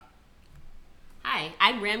Hi,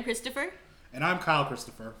 I'm Ram Christopher. And I'm Kyle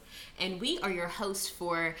Christopher. And we are your hosts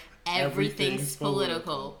for Everything's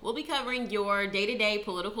Political. We'll be covering your day-to-day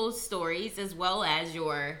political stories as well as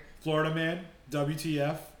your... Florida Man,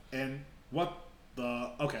 WTF, and what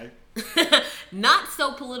the... Okay. Not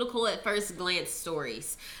so political at first glance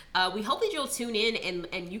stories. We hope that you'll tune in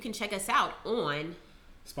and you can check us out on...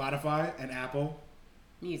 Spotify and Apple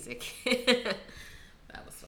Music.